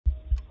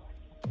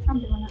I'm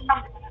doing it.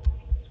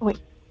 Wait.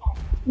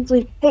 He's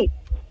leaving. Hey,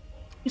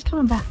 he's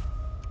coming back.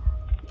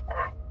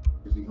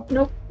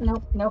 Nope,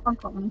 I'm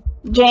calling.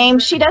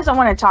 James, she doesn't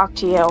want to talk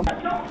to you.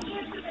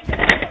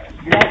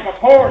 Get off the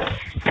porch!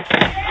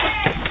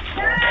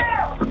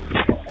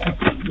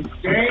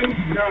 James,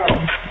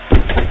 no.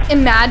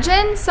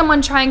 Imagine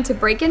someone trying to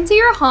break into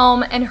your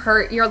home and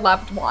hurt your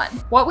loved one.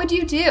 What would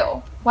you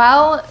do?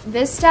 Well,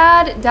 this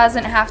dad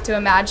doesn't have to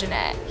imagine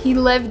it. He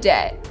lived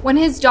it. When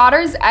his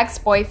daughter's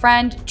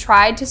ex-boyfriend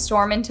tried to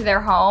storm into their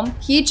home,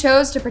 he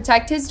chose to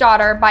protect his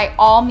daughter by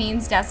all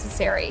means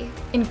necessary,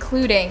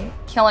 including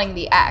killing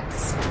the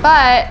ex.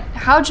 But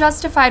how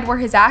justified were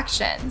his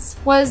actions?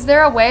 Was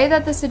there a way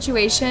that the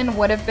situation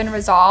would have been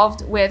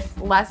resolved with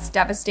less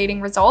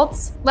devastating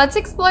results? Let's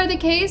explore the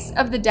case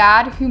of the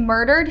dad who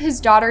murdered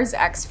his daughter's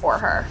ex for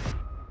her.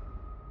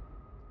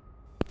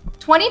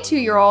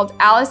 22-year-old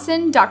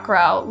Allison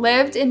Duckrow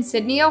lived in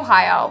Sydney,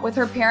 Ohio with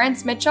her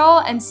parents Mitchell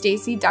and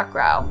Stacy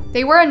Duckrow.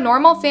 They were a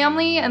normal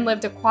family and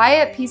lived a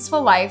quiet,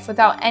 peaceful life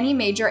without any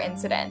major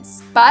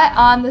incidents. But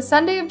on the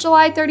Sunday of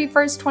July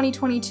 31st,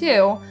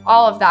 2022,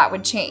 all of that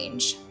would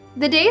change.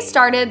 The day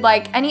started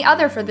like any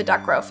other for the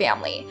Duckrow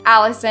family.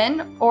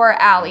 Allison,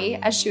 or Allie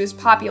as she was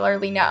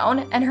popularly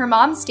known, and her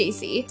mom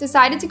Stacy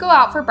decided to go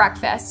out for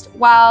breakfast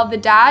while the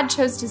dad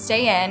chose to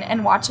stay in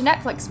and watch a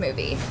Netflix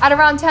movie. At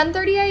around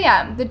 10:30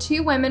 a.m., the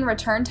two women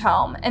returned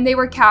home and they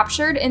were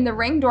captured in the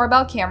Ring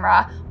doorbell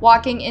camera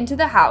walking into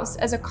the house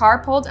as a car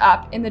pulled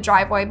up in the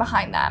driveway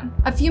behind them.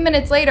 A few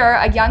minutes later,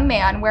 a young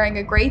man wearing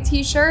a gray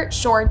t-shirt,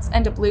 shorts,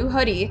 and a blue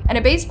hoodie and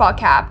a baseball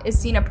cap is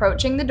seen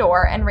approaching the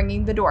door and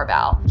ringing the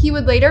doorbell. He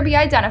would later be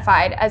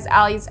identified as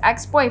Allie's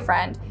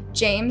ex-boyfriend,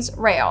 James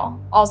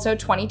Rail, also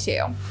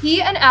 22.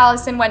 He and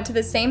Allison went to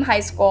the same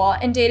high school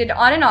and dated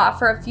on and off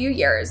for a few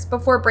years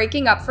before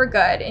breaking up for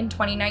good in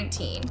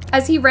 2019.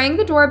 As he rang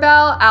the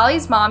doorbell,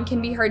 Allie's mom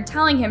can be heard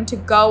telling him to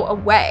go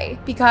away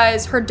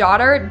because her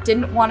daughter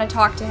didn't want to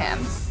talk to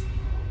him.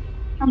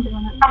 I'm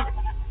doing it.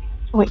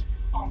 Wait.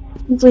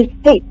 He's leaving.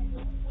 Hey,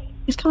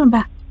 he's coming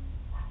back.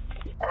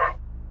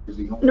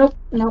 Nope,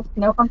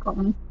 I'm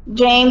calling.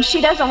 James, she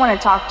doesn't want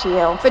to talk to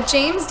you. But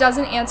James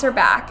doesn't answer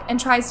back and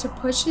tries to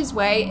push his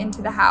way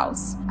into the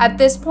house. At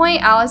this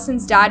point,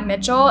 Allison's dad,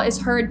 Mitchell, is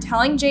heard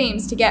telling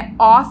James to get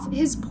off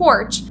his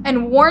porch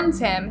and warns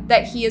him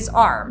that he is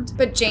armed.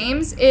 But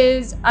James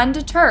is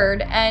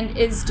undeterred and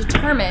is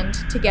determined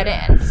to get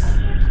in.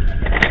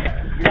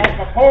 Get off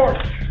the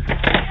porch!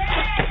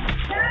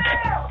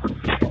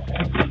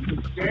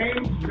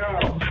 James,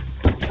 no.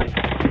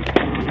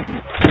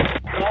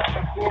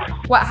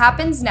 What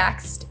happens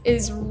next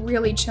is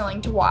really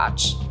chilling to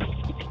watch.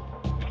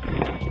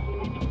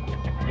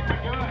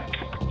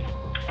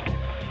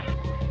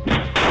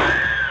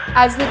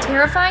 As the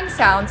terrifying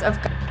sounds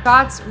of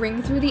gunshots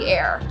ring through the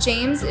air,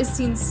 James is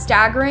seen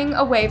staggering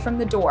away from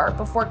the door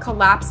before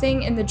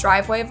collapsing in the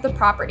driveway of the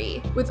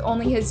property with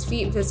only his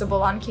feet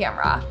visible on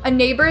camera. A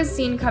neighbor is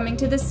seen coming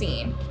to the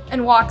scene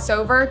and walks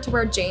over to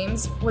where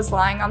James was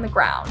lying on the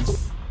ground.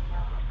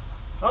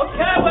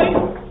 Okay, wait.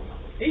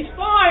 He's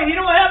fine. He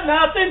don't have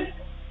nothing.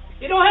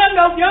 He don't have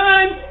no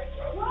gun.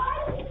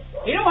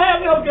 He don't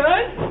have no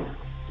gun.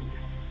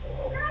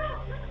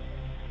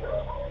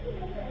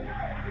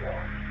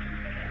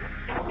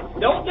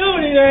 Don't do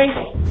anything.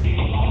 He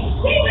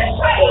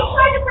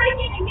tried to break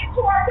in and get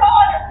to our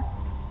daughter.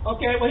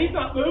 Okay, well, he's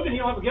not moving. He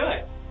don't have a gun.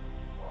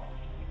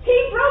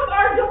 He broke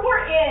our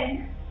door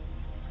in.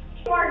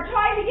 We're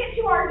trying to get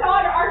to our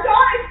daughter. Our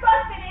daughter's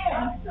busted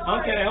in.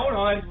 Okay, hold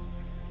on.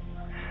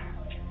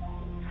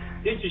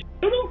 Did you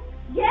shoot him?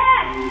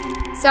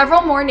 Yes.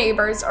 Several more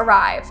neighbors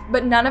arrive,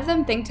 but none of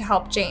them think to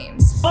help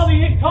James. Oh, you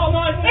didn't call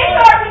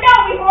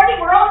 911?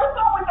 We're on the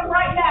phone with him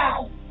right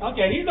now.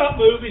 Okay, he's not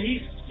moving.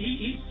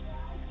 He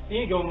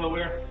ain't going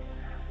nowhere.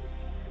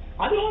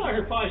 I thought I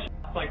heard 5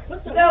 shots. Like,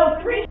 what the? No,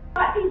 3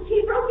 shots.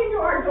 He broke into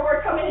our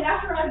door coming in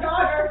after our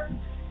daughter.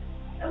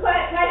 But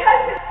my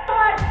husband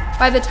shot.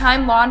 By the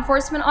time law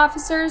enforcement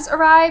officers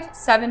arrive,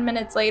 7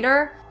 minutes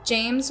later,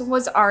 James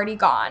was already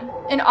gone.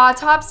 An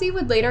autopsy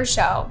would later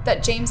show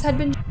that James had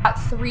been shot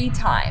 3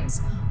 times,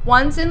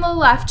 once in the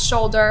left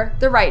shoulder,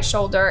 the right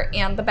shoulder,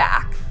 and the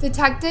back.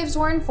 Detectives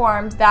were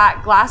informed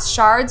that glass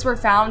shards were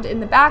found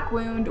in the back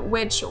wound,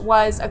 which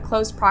was a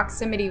close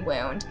proximity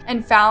wound,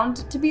 and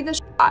found to be the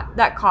shot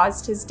that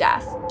caused his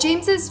death.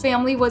 James's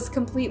family was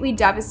completely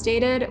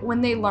devastated when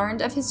they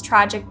learned of his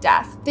tragic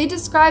death. They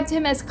described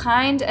him as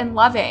kind and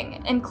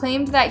loving, and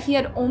claimed that he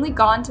had only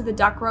gone to the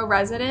Duckrow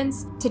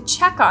residence to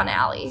check on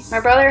Allie. My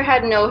brother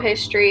had no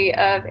history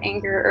of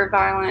anger or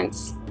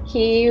violence.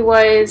 He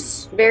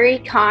was very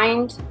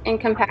kind and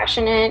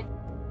compassionate.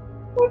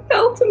 I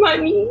fell to my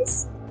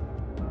knees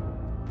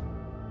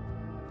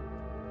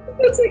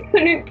because it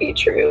couldn't be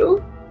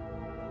true.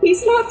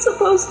 He's not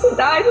supposed to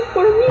die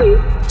before me.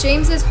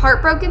 James's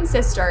heartbroken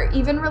sister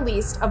even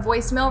released a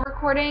voicemail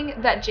recording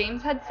that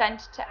James had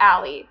sent to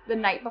Allie the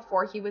night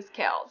before he was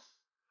killed.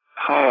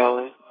 Hi,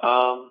 Allie.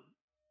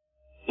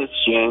 It's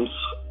James.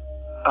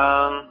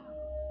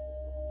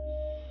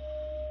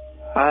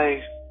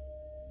 I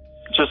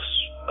just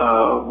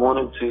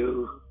wanted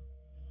to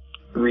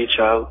reach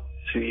out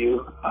to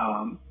you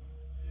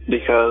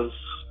because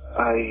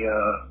I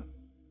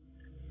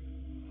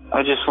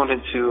just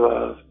wanted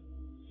to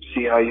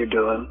see how you're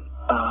doing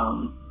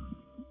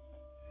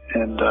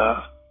and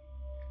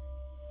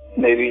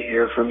maybe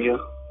hear from you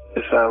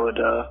if that would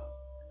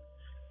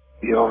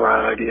be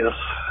alright, I guess.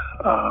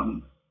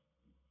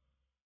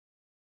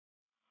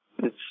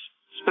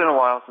 It's been a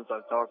while since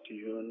I've talked to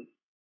you, and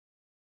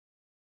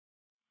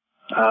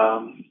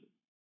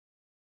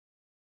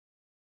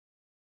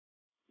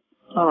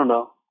I don't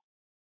know.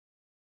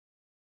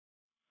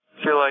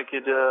 I feel like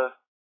it,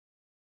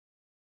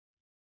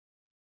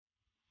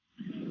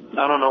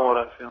 I don't know what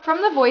I feel.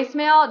 From the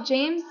voicemail,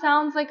 James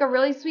sounds like a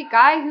really sweet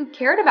guy who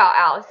cared about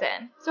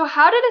Allison. So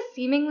how did a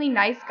seemingly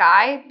nice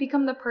guy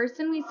become the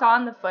person we saw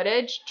in the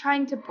footage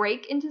trying to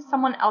break into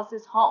someone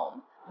else's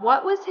home?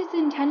 What was his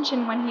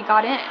intention when he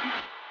got in?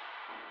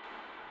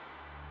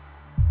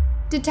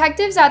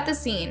 Detectives at the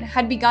scene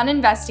had begun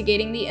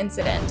investigating the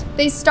incident.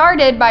 They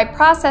started by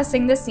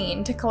processing the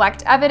scene to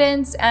collect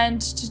evidence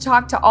and to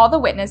talk to all the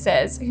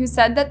witnesses who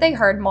said that they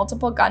heard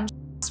multiple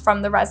gunshots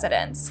from the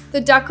residence.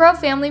 The Duckrow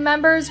family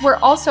members were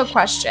also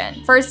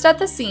questioned, first at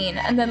the scene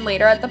and then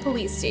later at the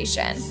police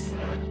station.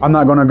 I'm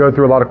not going to go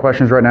through a lot of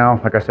questions right now.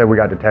 Like I said, we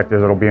got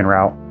detectives that'll be en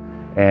route,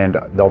 and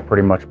they'll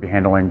pretty much be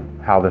handling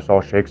how this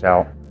all shakes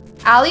out.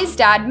 Allie's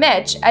dad,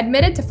 Mitch,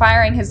 admitted to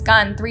firing his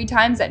gun 3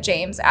 times at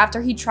James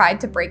after he tried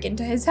to break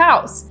into his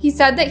house. He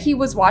said that he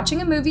was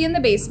watching a movie in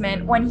the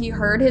basement when he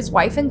heard his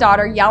wife and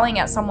daughter yelling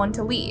at someone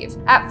to leave.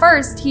 At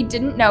first, he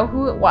didn't know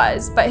who it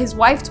was, but his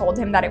wife told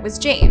him that it was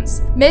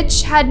James.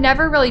 Mitch had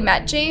never really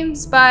met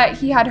James, but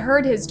he had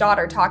heard his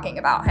daughter talking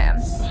about him.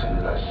 As soon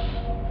as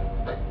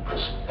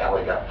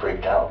Ellie got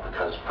freaked out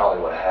because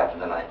probably what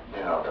happened the night, the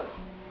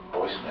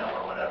voicemail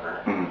or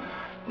whatever,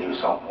 knew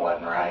something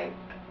wasn't right,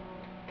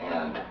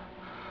 and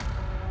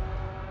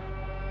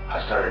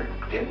I started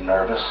getting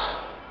nervous,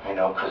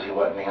 because he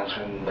wasn't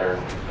answering.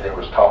 They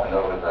was talking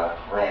over the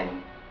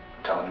ring,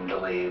 telling him to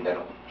leave.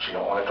 She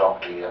don't want to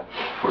talk to you.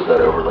 Was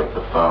that over like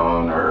the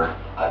phone, or?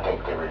 I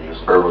think they were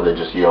using. Or were they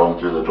just yelling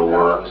through the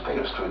door? I think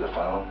it was through the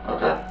phone.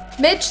 Okay.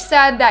 Mitch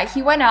said that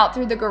he went out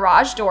through the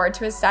garage door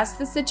to assess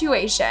the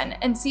situation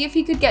and see if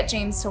he could get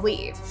James to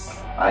leave.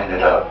 I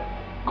ended up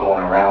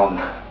going around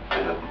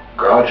to the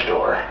garage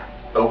door,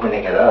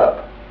 opening it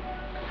up,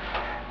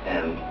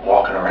 and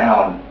walking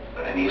around.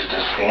 And he's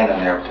just standing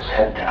there with his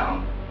head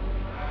down.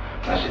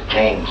 And I said,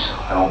 James,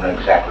 I don't know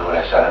exactly what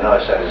I said. I know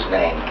I said his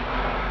name.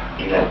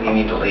 You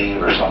need to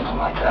leave or something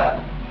like that.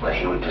 But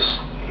he wouldn't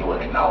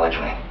acknowledge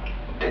me.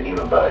 Didn't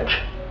even budge.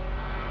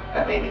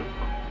 That made me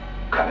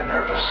kind of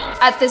nervous.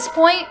 At this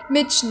point,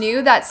 Mitch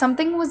knew that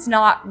something was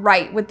not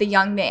right with the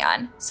young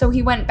man. So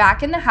he went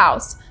back in the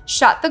house,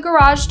 shut the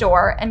garage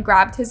door, and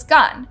grabbed his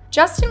gun,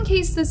 just in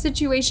case the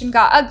situation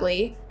got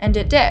ugly, and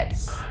it did.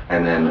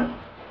 And then,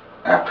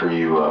 after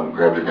you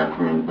grabbed your gun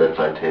from your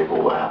bedside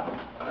table, what happened?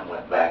 I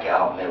went back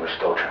out and they were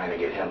still trying to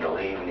get him to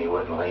leave and he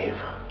wouldn't leave.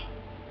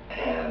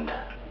 And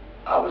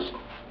as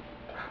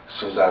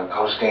soon as I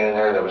was standing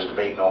there, they was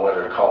debating on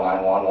whether to call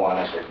 911.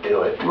 I said,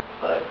 do it.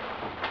 But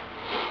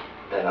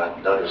then I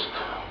noticed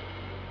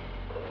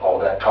all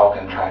that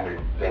talking,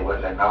 they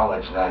wouldn't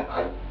acknowledge, and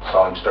I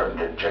saw him starting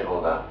to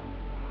jiggle the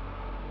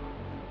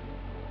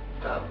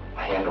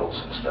handles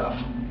and stuff,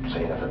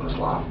 seeing if it was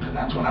locked, and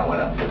that's when I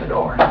went up to the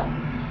door.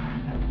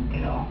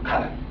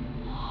 Kind of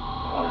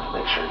wanted to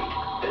make sure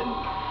he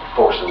didn't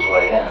force his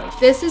way in.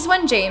 This is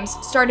when James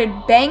started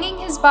banging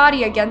his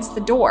body against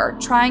the door,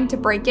 trying to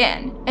break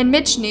in. And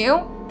Mitch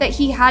knew that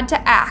he had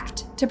to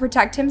act to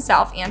protect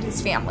himself and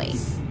his family.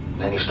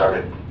 Then he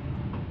started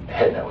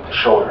hitting it with his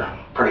shoulder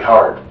pretty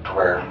hard to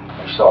where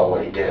he saw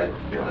what he did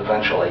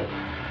eventually.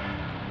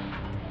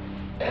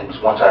 And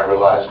once I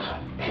realized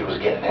he was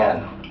getting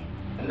in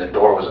and the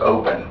door was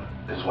open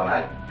is when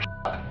I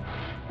shot.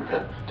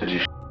 Okay. Did you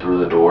shoot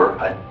through the door?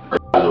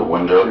 Through the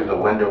window? Through the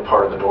window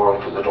part of the door,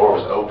 because the door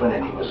was open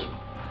and he was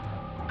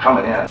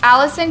coming in.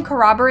 Allison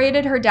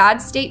corroborated her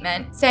dad's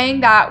statement,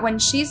 saying that when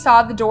she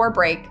saw the door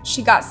break,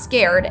 she got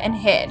scared and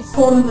hid.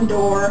 Pulled in the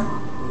door.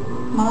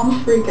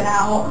 Mom's freaking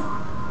out.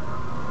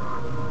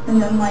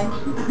 And then, I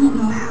don't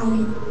know how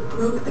he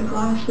broke the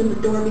glass of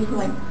the door. He,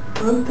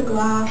 broke the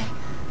glass.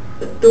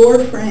 The door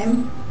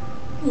frame,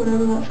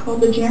 whatever that's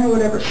called, the jamb or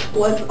whatever,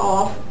 splits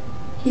off.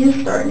 He's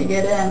starting to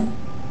get in.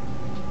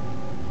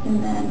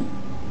 And then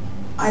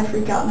I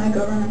freak out and I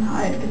go run and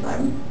hide because I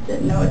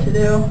didn't know what to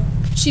do.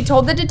 She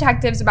told the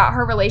detectives about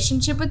her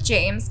relationship with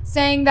James,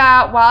 saying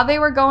that while they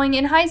were going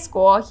in high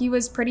school, he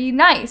was pretty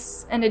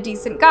nice and a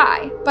decent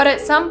guy. But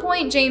at some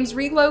point, James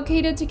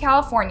relocated to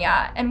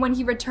California, and when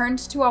he returned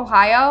to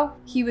Ohio,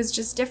 he was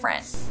just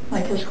different.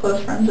 His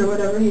close friends or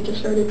whatever, he just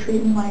started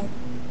treating like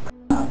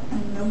crap,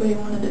 and nobody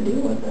wanted to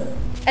deal with it.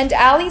 And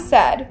Allie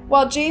said,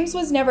 while James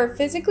was never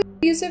physically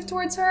abusive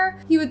towards her,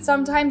 he would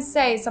sometimes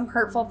say some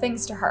hurtful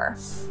things to her.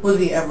 Was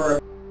he ever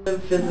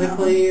abusive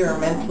physically or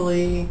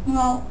mentally?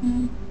 Well,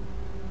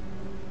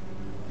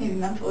 maybe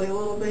mentally a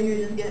little bit. He was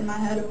just getting in my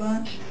head a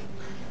bunch.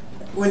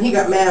 When he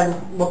got mad,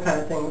 what kind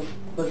of things?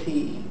 Was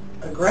he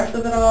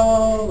aggressive at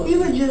all? He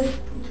would just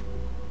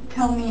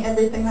tell me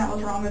everything that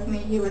was wrong with me.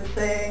 He would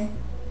say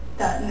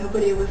that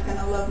nobody was going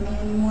to love me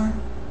anymore.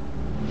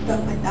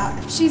 Stuff like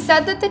that. She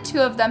said that the two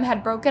of them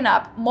had broken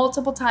up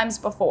multiple times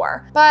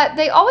before, but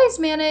they always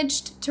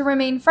managed to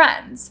remain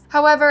friends.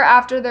 However,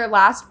 after their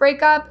last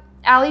breakup,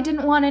 Allie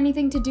didn't want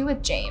anything to do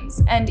with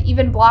James and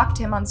even blocked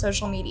him on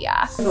social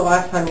media. When was the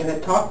last time you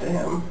had talked to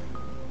him?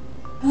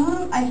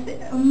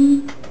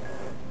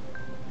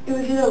 It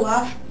was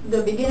either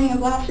the beginning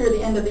of last year or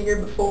the end of the year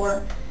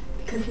before,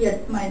 because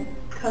my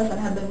cousin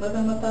had been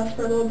living with us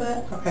for a little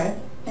bit. Okay.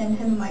 And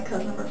him and my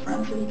cousin were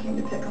friends, so he came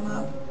to pick him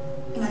up.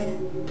 And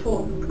I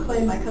told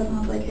Clay, my cousin, I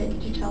was like, hey,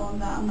 did you tell him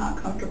that I'm not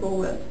comfortable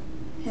with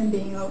him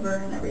being over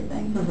and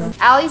everything?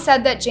 Allie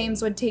said that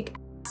James would take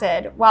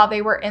acid while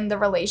they were in the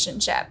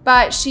relationship,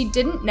 but she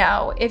didn't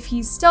know if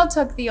he still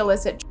took the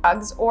illicit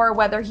drugs or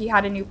whether he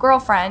had a new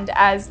girlfriend,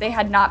 as they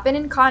had not been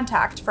in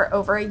contact for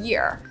over a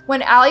year.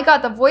 When Allie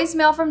got the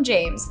voicemail from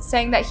James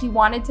saying that he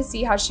wanted to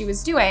see how she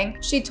was doing,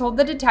 she told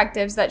the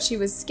detectives that she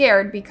was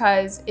scared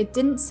because it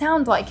didn't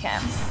sound like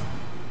him.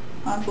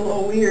 That's a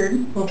little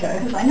weird. Okay.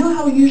 Because I know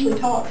how he usually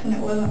talks, and it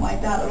wasn't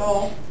like that at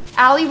all.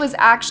 Allie was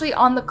actually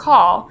on the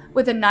call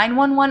with a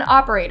 911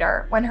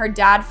 operator when her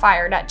dad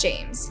fired at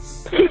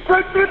James. He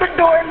broke through the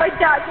door and my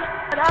dad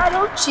said, I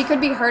don't. She could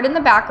be heard in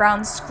the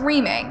background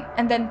screaming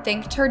and then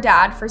thanked her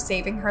dad for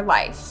saving her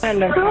life. No,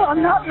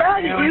 I'm not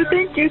mad at you.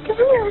 Thank you. Come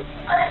here.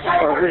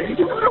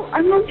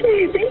 I'm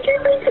okay. Thank you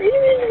for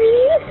saving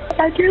me.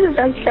 Dad, you're the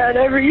best dad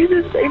ever. You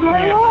just saved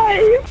my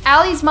life.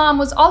 Allie's mom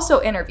was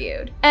also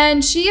interviewed,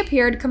 and she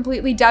appeared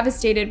completely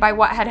devastated by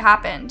what had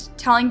happened,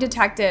 telling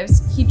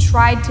detectives he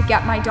tried to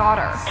get my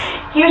daughter.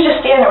 He was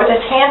just standing there with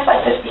his hands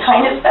like this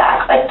behind his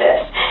back, like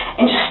this,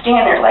 and just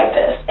stand there like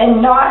this,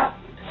 and not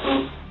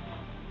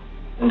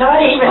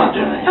even,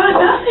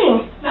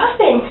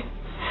 nothing.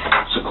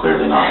 So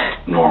clearly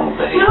not normal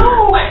behavior.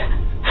 No.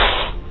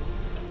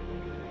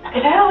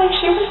 And Allie,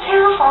 she was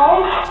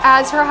terrified.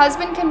 As her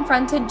husband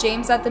confronted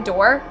James at the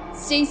door,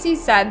 Stacy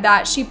said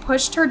that she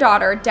pushed her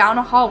daughter down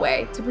a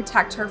hallway to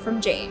protect her from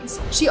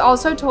James. She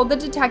also told the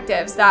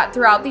detectives that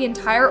throughout the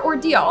entire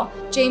ordeal,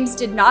 James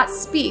did not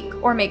speak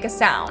or make a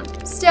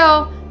sound.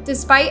 Still,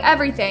 despite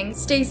everything,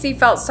 Stacy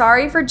felt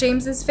sorry for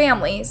James's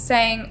family,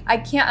 saying, I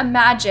can't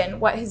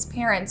imagine what his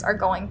parents are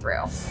going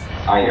through.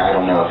 I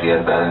don't know if he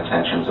had bad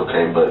intentions,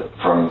 okay, but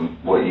from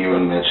what you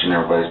and Mitch and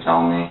everybody's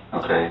telling me,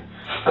 okay,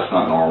 that's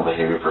not normal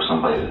behavior for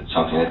somebody that's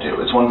something to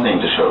do. It's one thing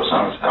to show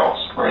someone's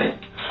house, right?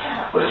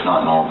 But it's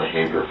not normal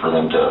behavior for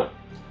them to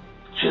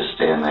just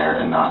stand there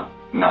and not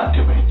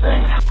do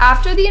anything.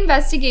 After the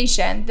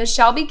investigation, the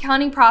Shelby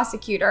County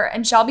prosecutor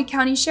and Shelby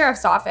County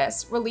Sheriff's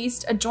Office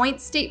released a joint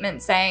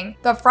statement saying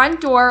the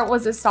front door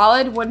was a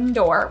solid wooden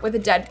door with a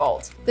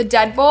deadbolt. The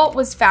deadbolt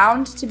was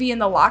found to be in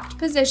the locked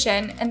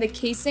position, and the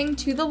casing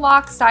to the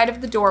lock side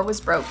of the door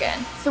was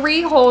broken.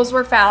 3 holes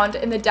were found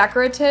in the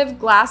decorative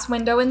glass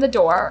window in the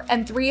door,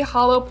 and 3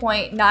 hollow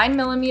point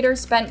 9mm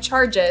spent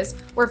charges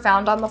were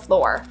found on the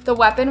floor. The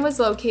weapon was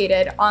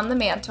located on the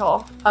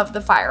mantle of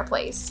the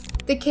fireplace.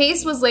 The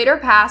case was later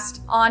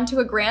passed on to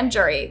a grand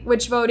jury,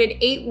 which voted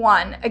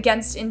 8-1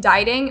 against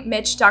indicting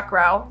Mitch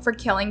Duckrow for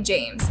killing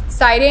James,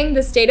 citing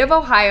the state of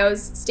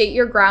Ohio's State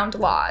Your Ground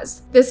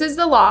laws. This is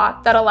the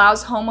law that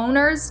allows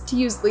homeowners to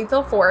use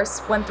lethal force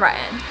when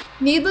threatened.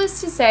 Needless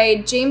to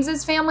say,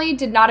 James's family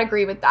did not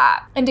agree with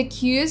that and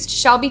accused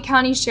Shelby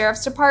County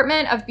Sheriff's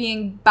Department of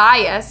being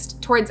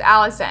biased towards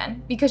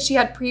Allison because she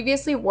had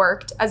previously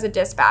worked as a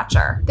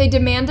dispatcher. They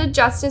demanded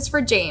justice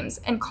for James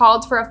and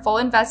called for a full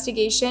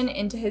investigation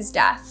into his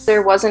death.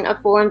 There wasn't a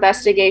full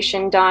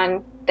investigation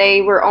done.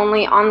 They were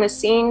only on the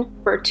scene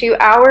for 2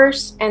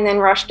 hours and then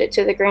rushed it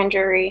to the grand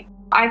jury.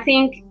 I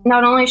think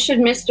not only should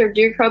Mr.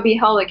 Ducrow be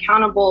held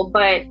accountable,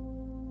 but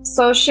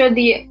so should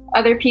the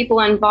other people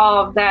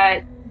involved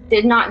that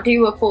did not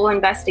do a full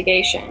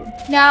investigation.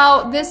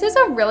 Now, this is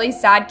a really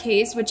sad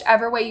case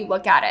whichever way you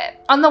look at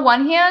it. On the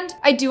one hand,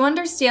 I do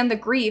understand the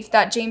grief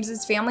that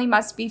James's family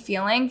must be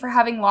feeling for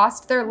having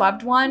lost their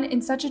loved one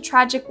in such a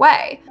tragic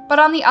way. But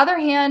on the other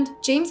hand,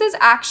 James's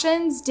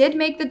actions did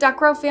make the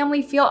Duckrow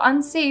family feel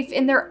unsafe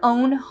in their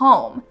own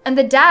home. And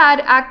the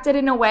dad acted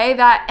in a way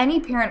that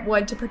any parent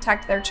would to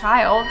protect their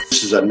child.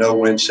 This is a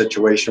no-win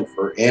situation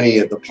for any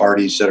of the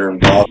parties that are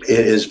involved.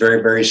 It is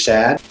very, very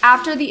sad.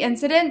 After the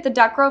incident, the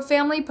Duckrow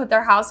family put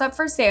their house up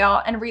for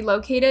sale and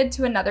relocated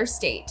to another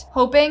state,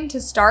 hoping to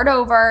start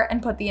over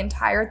and put the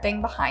entire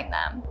thing behind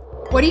them.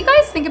 What do you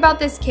guys think about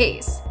this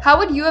case? How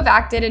would you have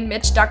acted in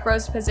Mitch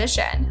Duckrow's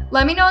position?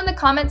 Let me know in the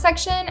comment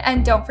section,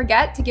 and don't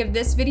forget to give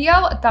this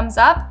video a thumbs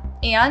up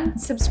and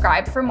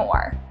subscribe for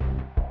more.